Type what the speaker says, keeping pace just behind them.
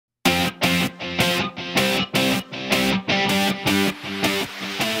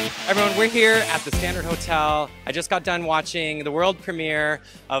Everyone, we're here at the Standard Hotel. I just got done watching the world premiere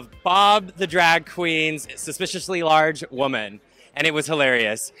of Bob the Drag Queen's Suspiciously Large Woman, and it was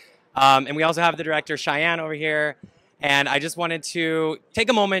hilarious. And we also have the director, Cheyenne, over here. And I just wanted to take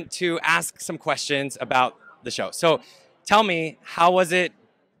a moment to ask some questions about the show. So tell me, how was it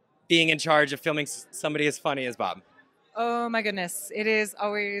being in charge of filming somebody as funny as Bob? Oh my goodness. It is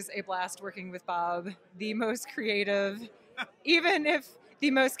always a blast working with Bob, the most creative, even if the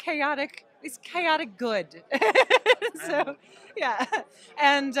most chaotic is chaotic good. So yeah.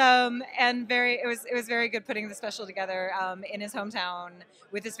 And it was very good putting the special together in his hometown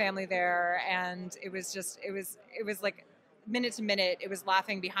with his family there, and it was like minute to minute. It was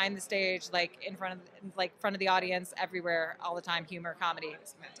laughing behind the stage, like in front of the audience, everywhere, all the time. Humor, comedy. It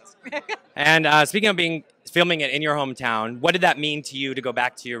was fantastic. And speaking of filming it in your hometown, what did that mean to you to go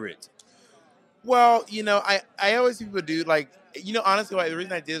back to your roots? Well, I always see people do honestly, the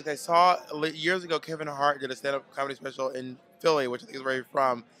reason I did is I saw years ago Kevin Hart did a stand-up comedy special in Philly, which I think is where he's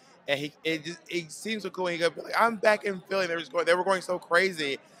from, and it seems so cool. And he goes, like, I'm back in Philly. And they were going so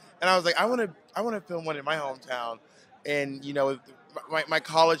crazy, and I was like, I want to film one in my hometown, and my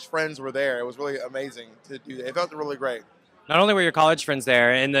college friends were there. It was really amazing to do that. It felt really great. Not only were your college friends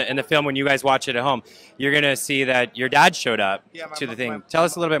there in the film, when you guys watch it at home, you're gonna see that your dad showed up to the thing. Tell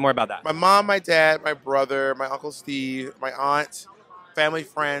us a little bit more about that. My mom, my dad, my brother, my uncle Steve, my aunt, family,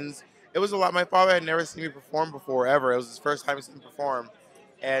 friends. It was a lot. My father had never seen me perform before, ever. It was his first time seeing me perform,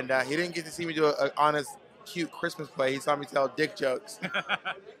 and he didn't get to see me do an honest, cute Christmas play. He saw me tell dick jokes.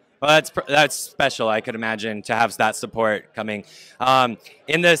 Well, that's special. I could imagine to have that support coming.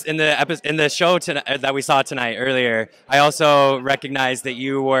 In the show that we saw tonight earlier, I also recognized that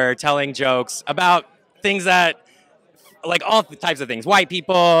you were telling jokes about things that, like all types of things, white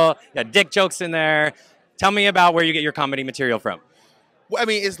people, dick jokes in there. Tell me about where you get your comedy material from. Well, I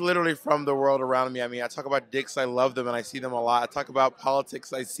mean, it's literally from the world around me. I mean, I talk about dicks, I love them, and I see them a lot. I talk about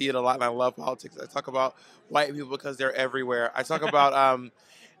politics, I see it a lot, and I love politics. I talk about white people because they're everywhere. I talk about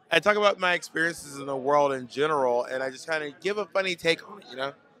I talk about my experiences in the world in general, and I just kind of give a funny take on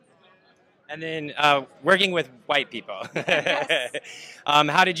it, And then working with white people. Yes.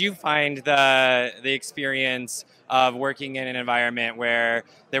 How did you find the experience of working in an environment where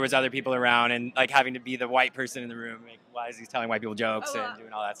there was other people around and like having to be the white person in the room? Like, why is he telling white people jokes and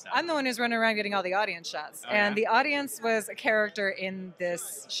doing all that stuff? I'm the one who's running around getting all the audience shots. And the audience was a character in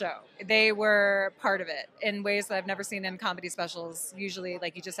this show. They were part of it in ways that I've never seen in comedy specials. Usually,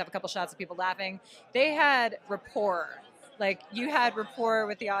 like, you just have a couple shots of people laughing. They had rapport. Like, you had rapport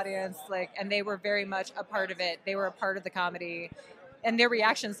with the audience, and they were very much a part of it. They were a part of the comedy. And their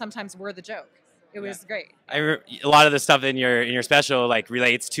reactions sometimes were the joke. It was great. A lot of the stuff in your special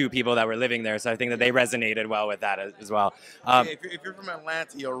relates to people that were living there, so I think that they resonated well with that as well. If you're from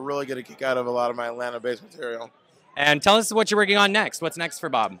Atlanta, you'll really get a kick out of a lot of my Atlanta-based material. And tell us what you're working on next. What's next for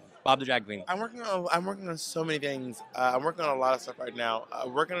Bob the Drag Queen? I'm working on so many things. I'm working on a lot of stuff right now.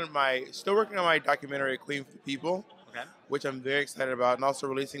 Still working on my documentary, Queen for the People, which I'm very excited about, and also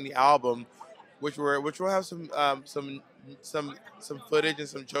releasing the album, which will have some footage and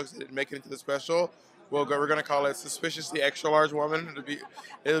some jokes that make it into the special. We're going to call it Suspiciously Extra Large Woman.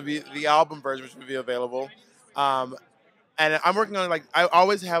 It'll be the album version, which will be available. And I'm working on, I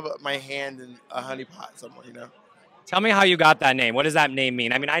always have my hand in a honey pot somewhere, Tell me how you got that name. What does that name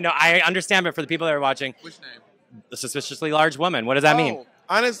mean? I mean, I understand, but for the people that are watching, which name? The Suspiciously Large Woman. What does that mean?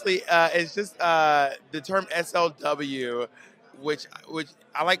 Honestly, it's just the term SLW, which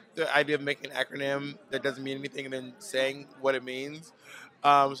I like the idea of making an acronym that doesn't mean anything and then saying what it means.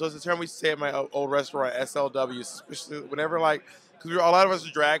 So it's a term we say at my old restaurant, SLW, especially whenever because a lot of us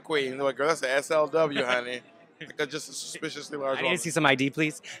are drag queens. They're like, girl, that's an SLW, honey. Just a suspiciously large I woman. need to see some ID,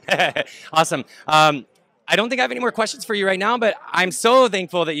 please. Awesome. I don't think I have any more questions for you right now, but I'm so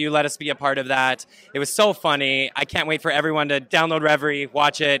thankful that you let us be a part of that. It was so funny. I can't wait for everyone to download Reverie,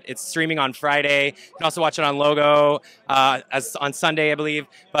 watch it. It's streaming on Friday. You can also watch it on Logo on Sunday, I believe.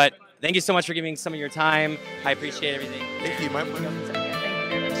 But thank you so much for giving some of your time. I appreciate everything. Thank you. My pleasure.